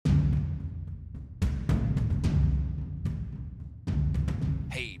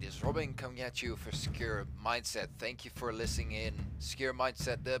Robin coming at you for Secure Mindset. Thank you for listening in. Secure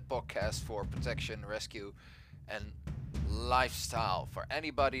Mindset, the podcast for protection, rescue, and lifestyle. For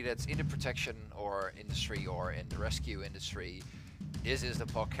anybody that's in the protection or industry or in the rescue industry, this is the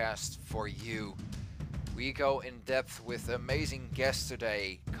podcast for you. We go in depth with an amazing guest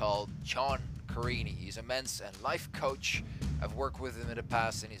today called John Carini. He's a men's and life coach. I've worked with him in the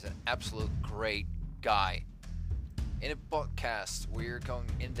past and he's an absolute great guy. In a podcast, we're going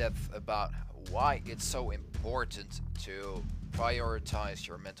in depth about why it's so important to prioritize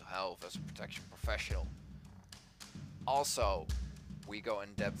your mental health as a protection professional. Also, we go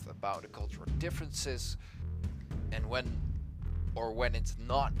in depth about the cultural differences and when it's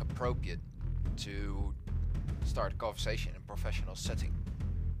not appropriate to start a conversation in a professional setting.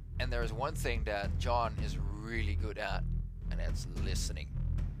 And there's one thing that John is really good at, and that's listening.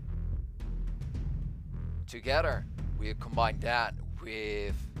 Together, we combine that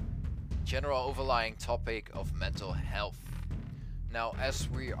with general overlying topic of mental health. Now, as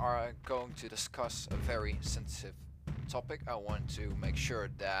we are going to discuss a very sensitive topic, I want to make sure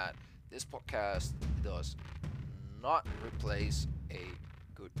that this podcast does not replace a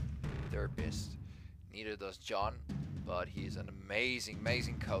good therapist. Neither does John, but he's an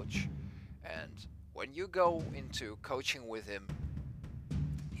amazing coach. And when you go into coaching with him,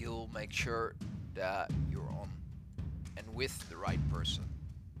 he'll make sure that you're on and with the right person.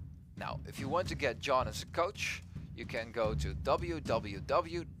 Now, if you want to get John as a coach, you can go to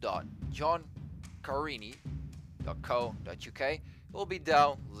www.johncarini.co.uk. It will be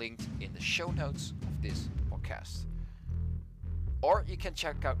down linked in the show notes of this podcast. Or you can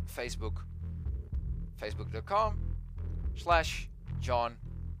check out Facebook, facebook.com/John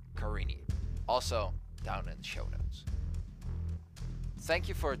Carini. Also down in the show notes. Thank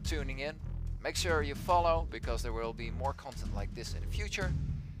you for tuning in. Make sure you follow because there will be more content like this in the future,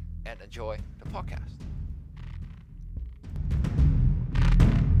 and enjoy the podcast.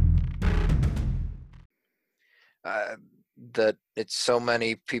 That it's so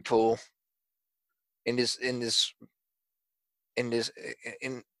many people in this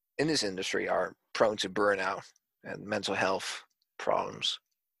industry are prone to burnout and mental health problems.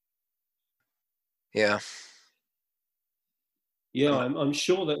 Yeah. Yeah, I'm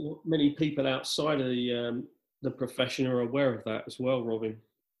sure that many people outside of the profession are aware of that as well, Robin.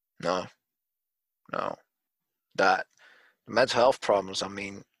 No. That the mental health problems, I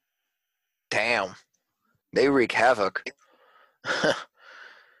mean, damn, they wreak havoc.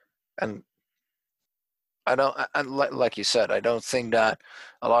 And like you said, I don't think that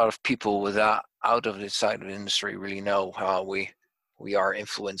a lot of people out of this side of the industry really know how we are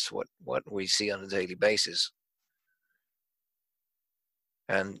influenced what we see on a daily basis.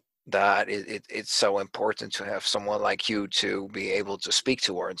 And that it's so important to have someone like you to be able to speak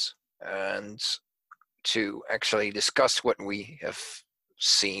towards and to actually discuss what we have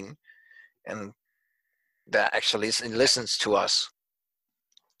seen, and that actually listens to us.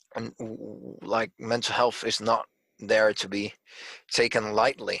 And like, mental health is not there to be taken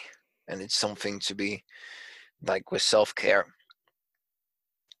lightly, and it's something to be like with self-care.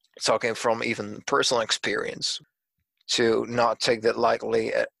 Talking from even personal experience, to not take that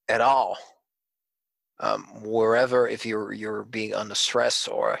lightly at all. Wherever, if you're being under stress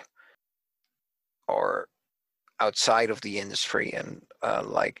or outside of the industry, and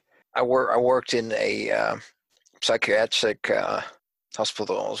like I worked in a psychiatric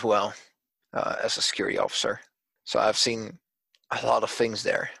hospital as well as a security officer, so I've seen a lot of things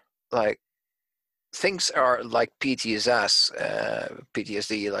there. Like, things are like PTSD,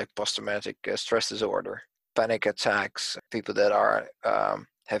 like post-traumatic stress disorder, panic attacks, people that are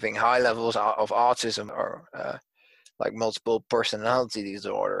having high levels of autism, or like multiple personality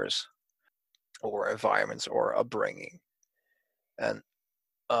disorders, or environments or upbringing. And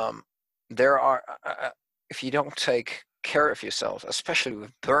there are, if you don't take care of yourself, especially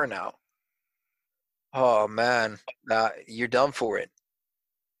with burnout, oh man, you're done for it.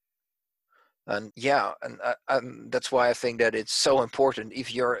 And yeah, and that's why I think that it's so important.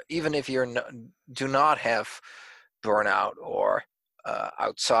 Even if you're do not have burnout, or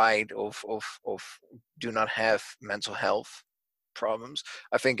outside of do not have mental health problems,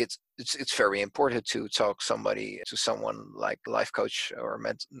 I think it's very important to talk to someone like a life coach or a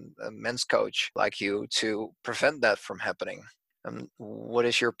men's coach like you, to prevent that from happening. And what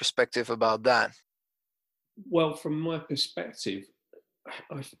is your perspective about that? Well, from my perspective,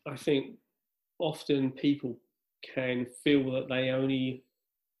 I think often people can feel that they only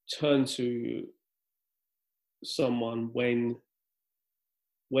turn to someone when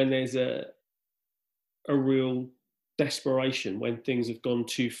there's a real desperation when things have gone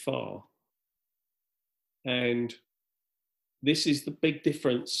too far. And this is the big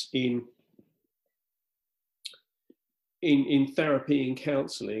difference in therapy and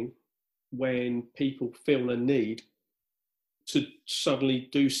counselling, when people feel a need to suddenly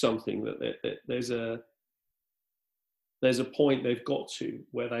do something, that there's a point they've got to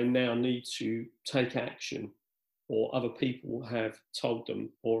where they now need to take action, or other people have told them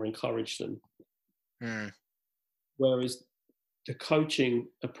or encouraged them. Whereas the coaching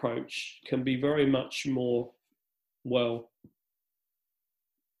approach can be very much more, well,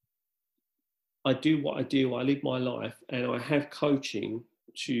 I do what I do, I live my life, and I have coaching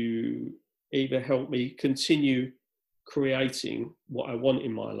to either help me continue creating what I want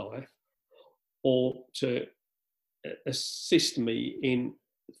in my life, or to assist me in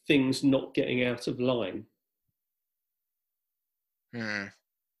things not getting out of line. Yeah.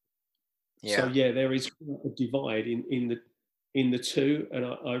 So yeah, there is a divide in the two, and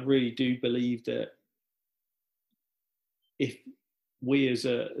I really do believe that if we as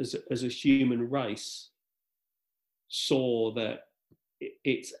a human race saw that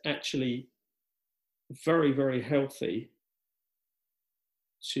it's actually very, very healthy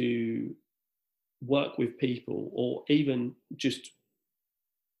to work with people, or even just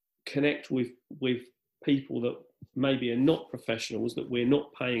connect with people that maybe are not professionals, that we're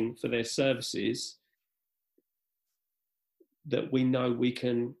not paying for their services, that we know we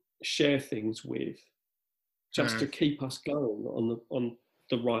can share things with, just to keep us going on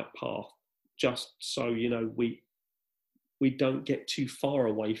the right path, just so, you know, we don't get too far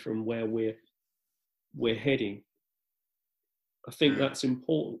away from where we're heading. I think that's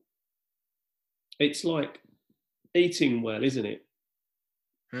important. It's like eating well, isn't it?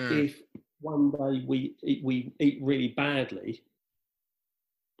 If one day we eat really badly,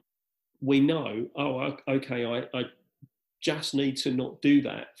 we know, oh, okay, I just need to not do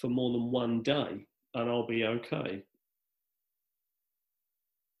that for more than one day and I'll be okay.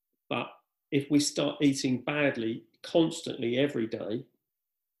 But if we start eating badly constantly every day,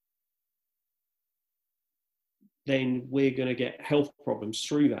 then we're going to get health problems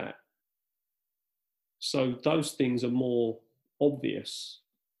through that. So those things are more obvious.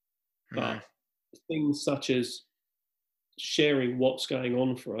 But things such as sharing what's going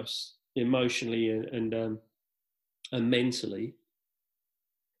on for us emotionally and mentally,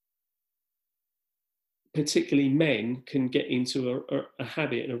 particularly men, can get into a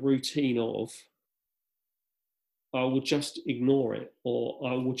habit and a routine of, I will just ignore it, or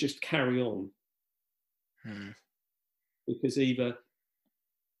I will just carry on. Because either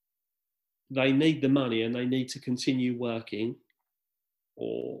they need the money and they need to continue working,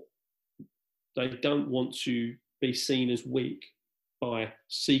 or they don't want to be seen as weak by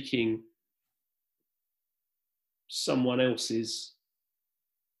seeking someone else's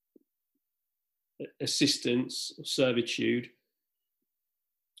assistance or servitude,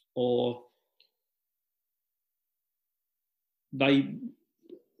 or their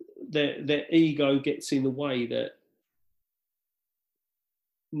ego gets in the way that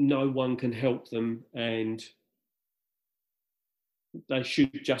no one can help them and they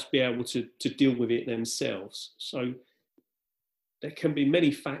should just be able to deal with it themselves. So there can be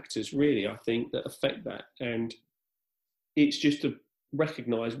many factors, really, I think, that affect that, and it's just to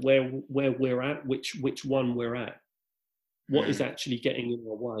recognise where we're at, which one we're at, what is actually getting in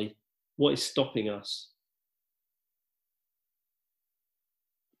our way, what is stopping us.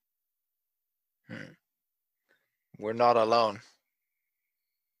 We're not alone.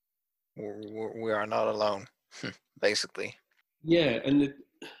 We are not alone, basically. Yeah, and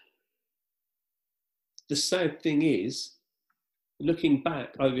the sad thing is, looking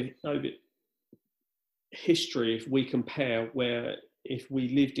back over history, if we compare if we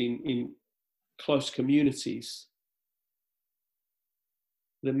lived in close communities,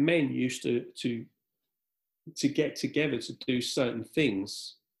 the men used to get together to do certain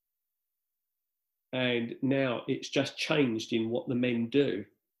things, and now it's just changed in what the men do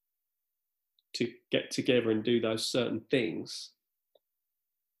to get together and do those certain things,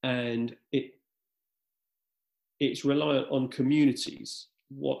 and it's reliant on communities,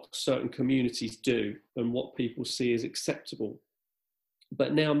 what certain communities do and what people see as acceptable.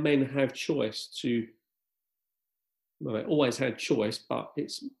 But now men have choice to, well, they always had choice, but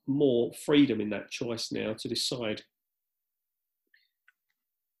it's more freedom in that choice now to decide,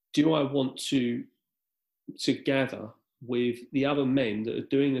 do I want to gather with the other men that are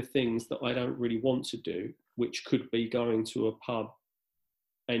doing the things that I don't really want to do, which could be going to a pub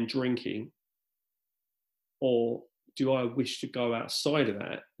and drinking, or do I wish to go outside of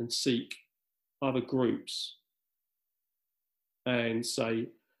that and seek other groups and say,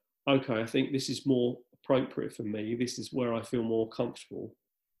 okay, I think this is more appropriate for me. This is where I feel more comfortable.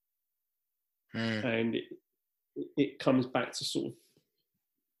 And it comes back to sort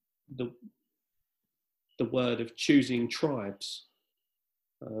of the word of choosing tribes.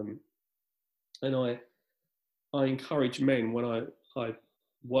 And I encourage men when I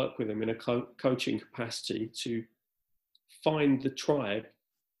work with them in a coaching capacity to find the tribe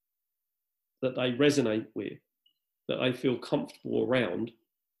that they resonate with, that they feel comfortable around,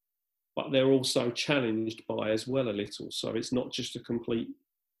 but they're also challenged by as well a little. So it's not just a complete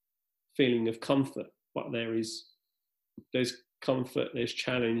feeling of comfort, but there's comfort, there's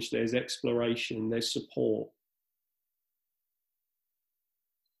challenge, there's exploration, there's support.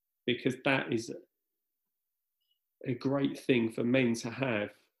 Because that is a great thing for men to have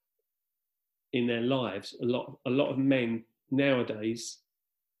in their lives. A lot of men nowadays,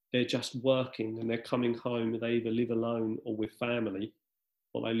 they're just working and they're coming home and they either live alone or with family,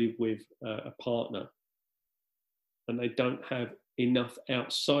 or they live with a partner, and they don't have enough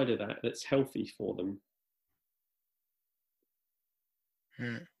outside of that that's healthy for them.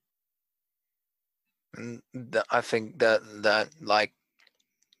 And I think that like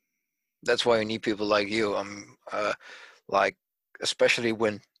that's why you need people like you. Like especially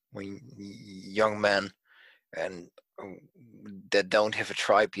when young men and that don't have a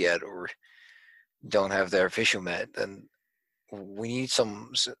tribe yet or don't have their vision met, and we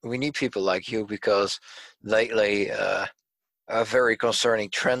need people like you, because lately a very concerning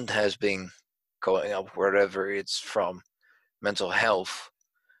trend has been going up, wherever it's from mental health.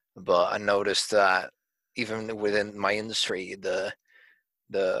 But I noticed that even within my industry, the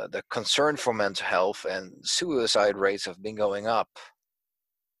concern for mental health and suicide rates have been going up,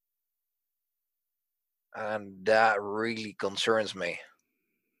 and that really concerns me.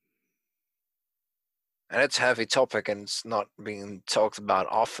 And it's a heavy topic and it's not being talked about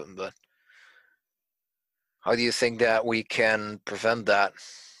often, but how do you think that we can prevent that?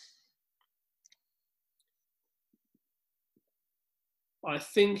 I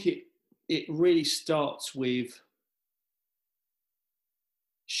think it really starts with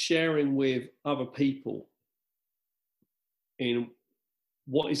sharing with other people in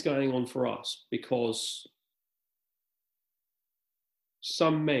what is going on for us, because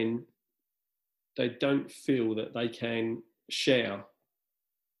some men, they don't feel that they can share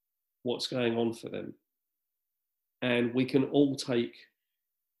what's going on for them. And we can all take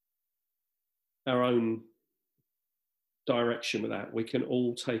our own direction with that. We can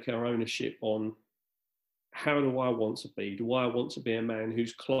all take our ownership on, how do I want to be? Do I want to be a man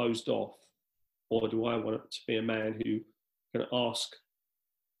who's closed off? Or do I want to be a man who can ask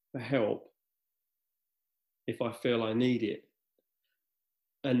for help if I feel I need it?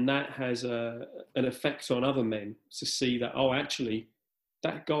 And that has an effect on other men to see that, oh, actually,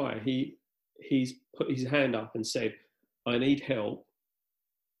 that guy, he's put his hand up and said, I need help.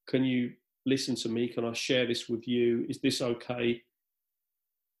 Can you listen to me? Can I share this with you? Is this okay?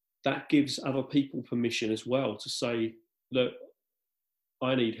 That gives other people permission as well to say, look,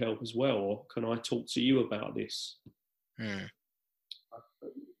 I need help as well, or can I talk to you about this?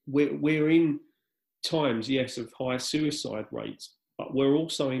 We're in times, yes, of high suicide rates, but we're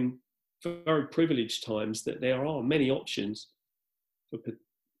also in very privileged times that there are many options for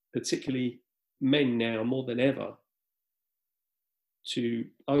particularly men now more than ever to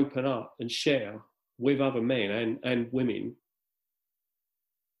open up and share with other men and women.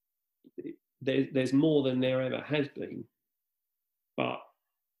 There's more than there ever has been, but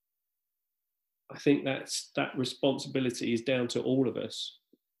I think that responsibility is down to all of us,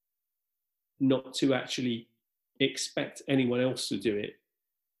 not to actually expect anyone else to do it,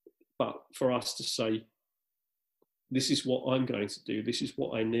 but for us to say, this is what I'm going to do, this is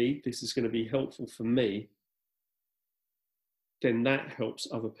what I need, this is going to be helpful for me, then that helps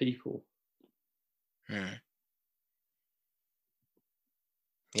other people.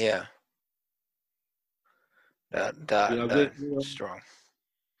 Yeah. That's strong.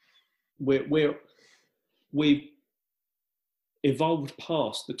 We've evolved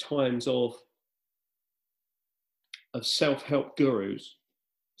past the times of self-help gurus,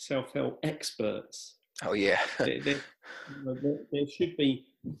 self-help experts. Oh yeah. there should be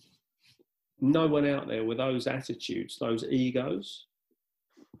no one out there with those attitudes, those egos.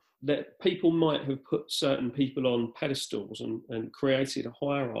 That people might have put certain people on pedestals and created a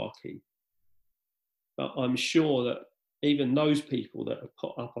hierarchy, but I'm sure that even those people that are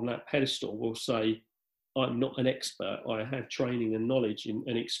put up on that pedestal will say, I'm not an expert, I have training and knowledge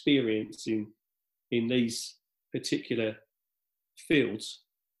and experience in these particular fields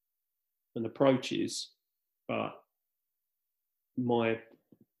and approaches, but my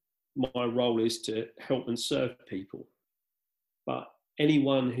role is to help and serve people. But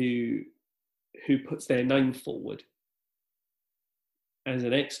anyone who puts their name forward as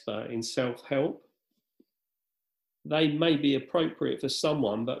an expert in self-help, they may be appropriate for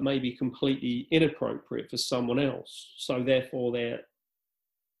someone, but may be completely inappropriate for someone else. So therefore,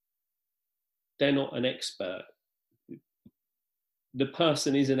 they're not an expert. The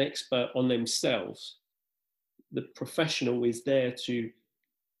person is an expert on themselves. The professional is there to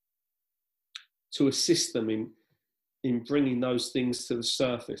assist them in bringing those things to the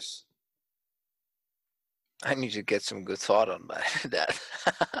surface. I need to get some good thought on that.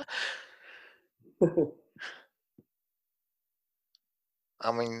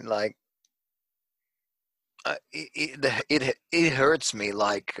 I mean, like, it hurts me,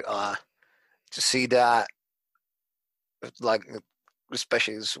 like, to see that, like,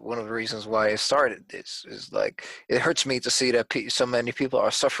 especially is one of the reasons why I started this, is like, it hurts me to see that so many people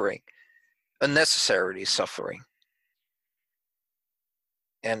are suffering, unnecessarily suffering,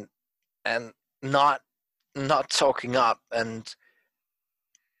 and not talking up and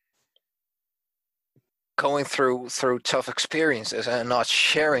going through tough experiences and not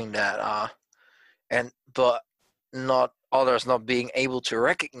sharing that, but not others not being able to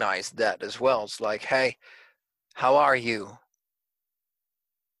recognize that as well. It's like, hey, how are you?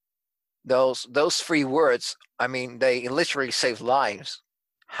 Those 3 words, I mean, they literally save lives.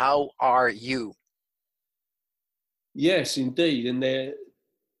 How are you? Yes, indeed. And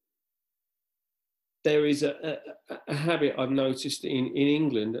there is a habit I've noticed in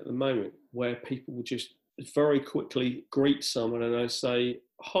England at the moment where people will just very quickly greet someone and they say,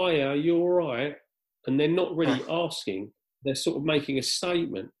 "Hi, are you all right?" And they're not really asking. They're sort of making a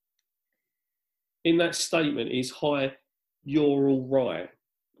statement. In that statement is, "Hi, you're all right."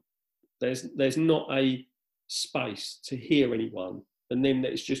 There's not a space to hear anyone. And then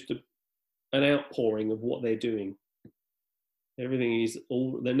there's just an outpouring of what they're doing. Everything is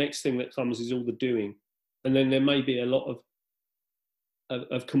the next thing that comes is all the doing. And then there may be a lot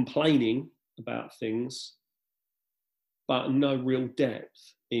of complaining about things, but no real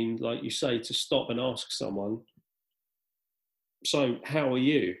depth in, like you say, to stop and ask someone, "So how are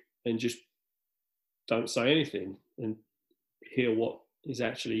you?" And just don't say anything and hear what is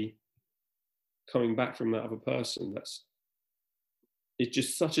actually coming back from that other person. It's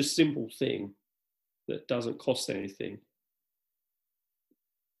just such a simple thing that doesn't cost anything.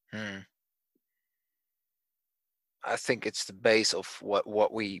 I think it's the base of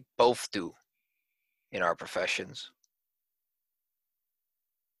what we both do in our professions.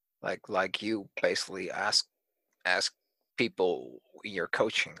 Like you basically ask people in your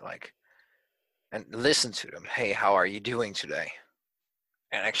coaching, like, and listen to them. Hey, how are you doing today?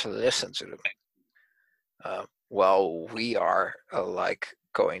 And actually listen to them. Well, we are like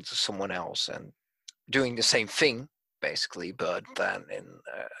going to someone else and doing the same thing, basically, but then in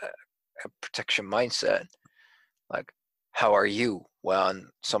a protection mindset. Like, how are you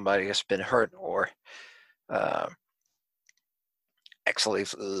when somebody has been hurt, or actually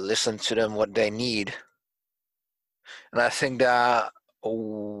listen to them what they need. And I think that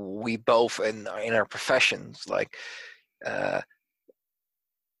we both in our professions, like,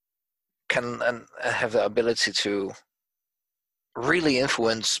 can and have the ability to really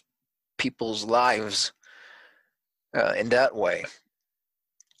influence people's lives in that way,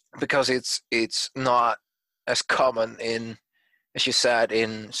 because it's not as common in, as you said,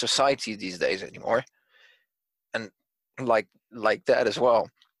 in society these days anymore. And like that as well.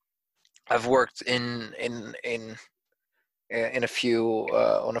 I've worked in a few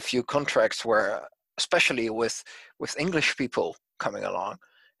on a few contracts where, especially with English people coming along,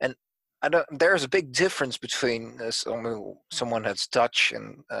 and there's a big difference between someone that's Dutch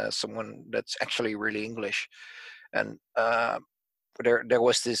and someone that's actually really English. And there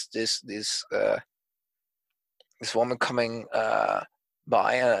was this woman coming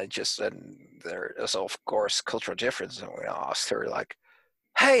by, and there is of course cultural difference, and we asked her, like,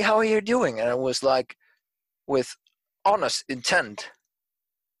 "Hey, how are you doing?" And it was like with honest intent,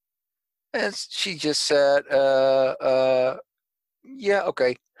 and she just said, "Yeah,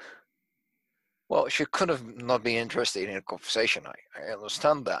 okay." Well, she could have not been interested in a conversation. I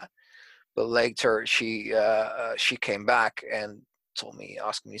understand that, but later she came back and told me,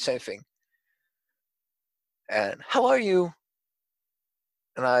 asking me the same thing. And how are you?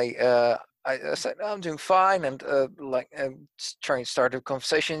 And I said, "No, I'm doing fine," and trying to start a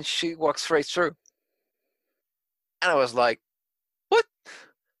conversation. She walked straight through, and I was like, "What?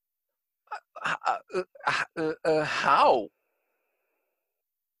 How?"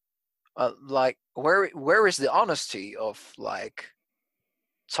 Like, where is the honesty of like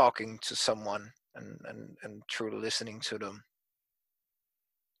talking to someone and truly listening to them?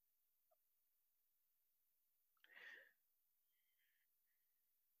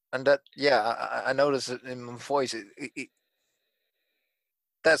 And that, yeah, I noticed it in my voice.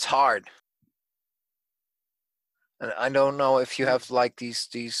 That's hard. And I don't know if you have like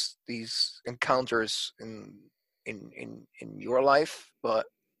these encounters in your life, but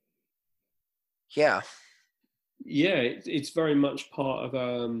yeah. Yeah, it's very much part of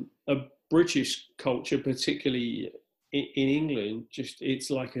a British culture, particularly in England. Just it's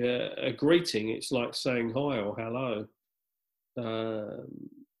like a greeting. It's like saying hi or hello. Um,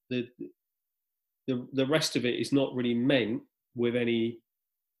 the the rest of it is not really meant with any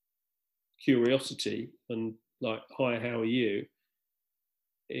curiosity and like hi, how are you?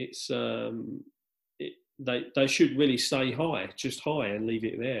 It's they should really say hi, just hi, and leave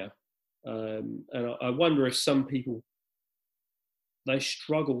it there. And I wonder if some people they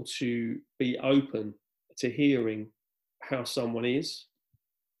struggle to be open to hearing how someone is,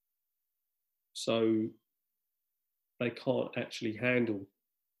 so they can't actually handle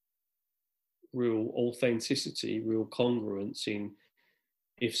real authenticity, real congruence in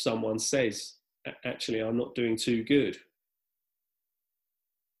if someone says, actually, I'm not doing too good. Mm.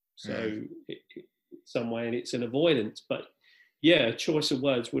 So, some way, and it's an avoidance. But yeah, a choice of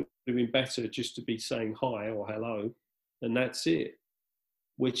words would have been better just to be saying hi or hello, and that's it,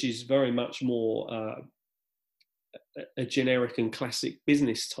 which is very much more a generic and classic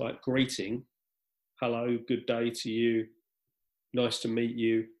business type greeting. Hello, good day to you, nice to meet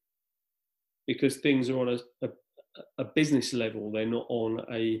you, because things are on a business level, they're not on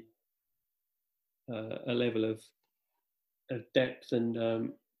a level of depth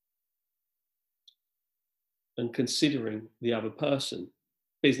and considering the other person.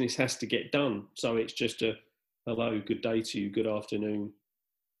 Business has to get done, so it's just a hello, good day to you, good afternoon,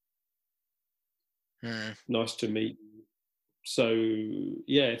 Mm. nice to meet you. So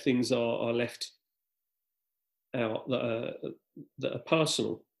yeah, things are left out that are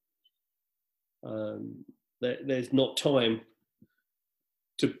personal. There's not time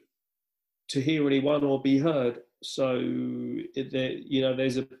to hear anyone or be heard. So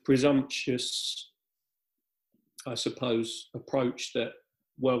there's a presumptuous, I suppose, approach that,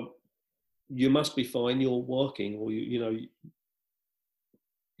 well, you must be fine. You're working, or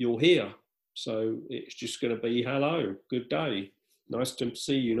you're here. So it's just going to be hello, good day, nice to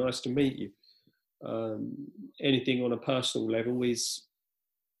see you, nice to meet you. Um, Anything on a personal level is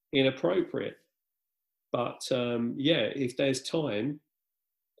inappropriate. But yeah, if there's time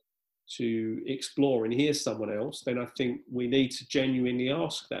to explore and hear someone else, then I think we need to genuinely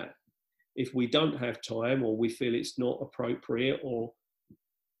ask that. If we don't have time, or we feel it's not appropriate, or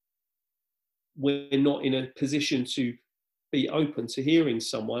we're not in a position to be open to hearing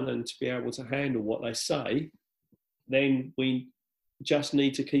someone and to be able to handle what they say, then we just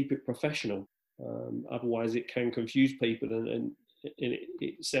need to keep it professional. Otherwise, it can confuse people, and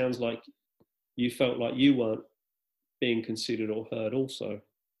it sounds like you felt like you weren't being considered or heard also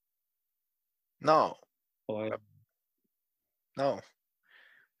No, by. no,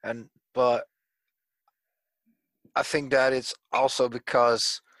 and but I think that it's also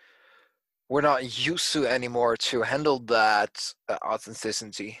because we're not used to anymore to handle that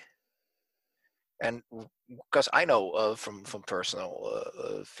authenticity, and because I know from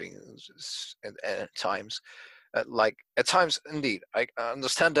personal things and times, like at times indeed I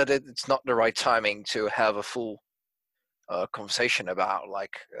understand that it's not the right timing to have a full conversation about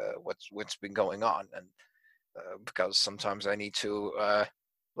like what's been going on, and because sometimes I need to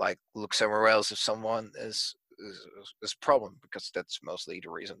like look somewhere else if someone is a problem, because that's mostly the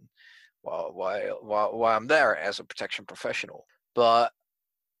reason why I'm there as a protection professional. But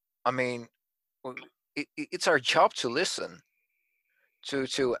I mean, it's our job to listen,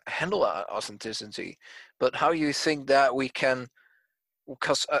 to handle authenticity. But how you think that we can?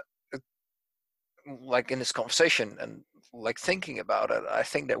 Because like in this conversation and like thinking about it, I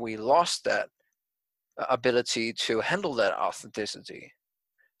think that we lost that ability to handle that authenticity.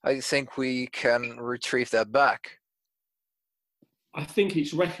 I think we can retrieve that back. I think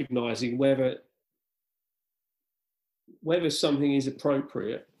it's recognizing whether something is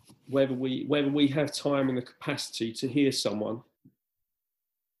appropriate, whether we have time and the capacity to hear someone,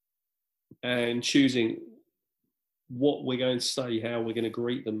 and choosing what we're going to say, how we're going to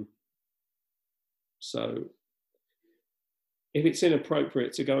greet them. So if it's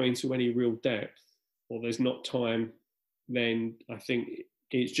inappropriate to go into any real depth, or there's not time, then I think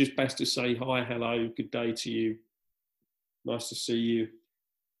it's just best to say hi, hello, good day to you, nice to see you.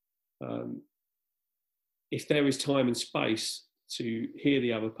 if there is time and space to hear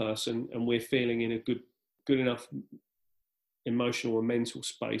the other person, and we're feeling in a good enough emotional and mental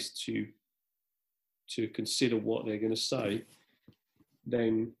space to consider what they're going to say,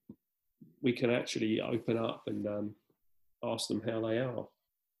 then we can actually open up and ask them how they are.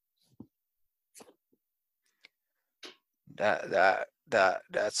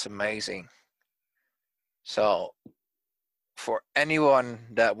 That's amazing. So for anyone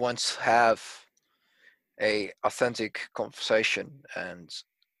that wants to have a authentic conversation and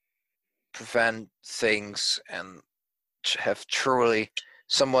prevent things and have truly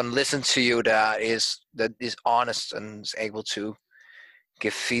someone listen to you that is honest and is able to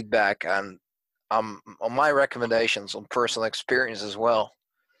give feedback, and on my recommendations on personal experience as well,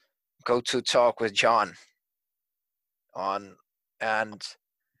 go to Talk with John on, and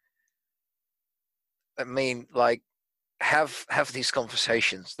I mean, like, have these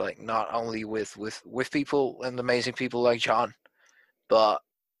conversations, like, not only with people and amazing people like John, but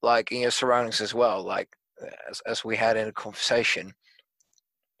like in your surroundings as well. Like, as we had in a conversation,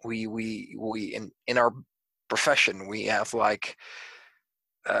 we in our profession, we have like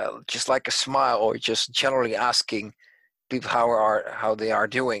just like a smile, or just generally asking people how they are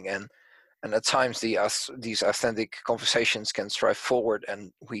doing, and at times these authentic conversations can strive forward,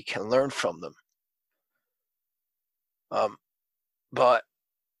 and we can learn from them. But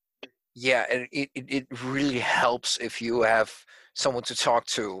yeah, it really helps if you have someone to talk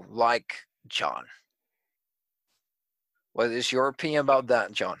to like John. What is your opinion about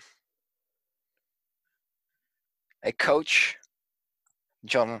that, John? A coach,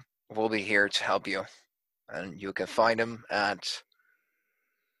 John will be here to help you, and you can find him at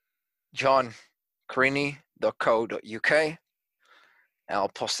johncarini.co.uk. I'll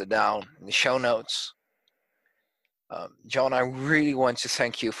post it down in the show notes. John, I really want to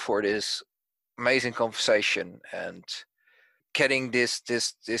thank you for this amazing conversation and getting this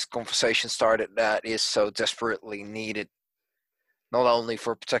conversation started that is so desperately needed, not only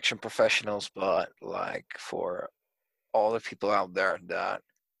for protection professionals, but like for all the people out there that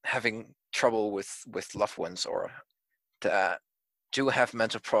having trouble with loved ones, or that do have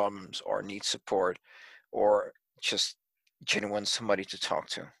mental problems, or need support, or just genuine somebody to talk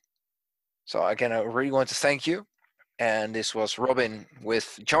to. So again, I really want to thank you. And this was Robin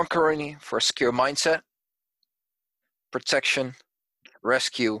with John Carini for Secure Mindset, Protection,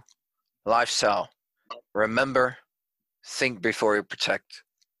 Rescue, Lifestyle. Remember, think before you protect.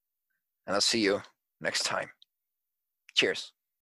 And I'll see you next time. Cheers.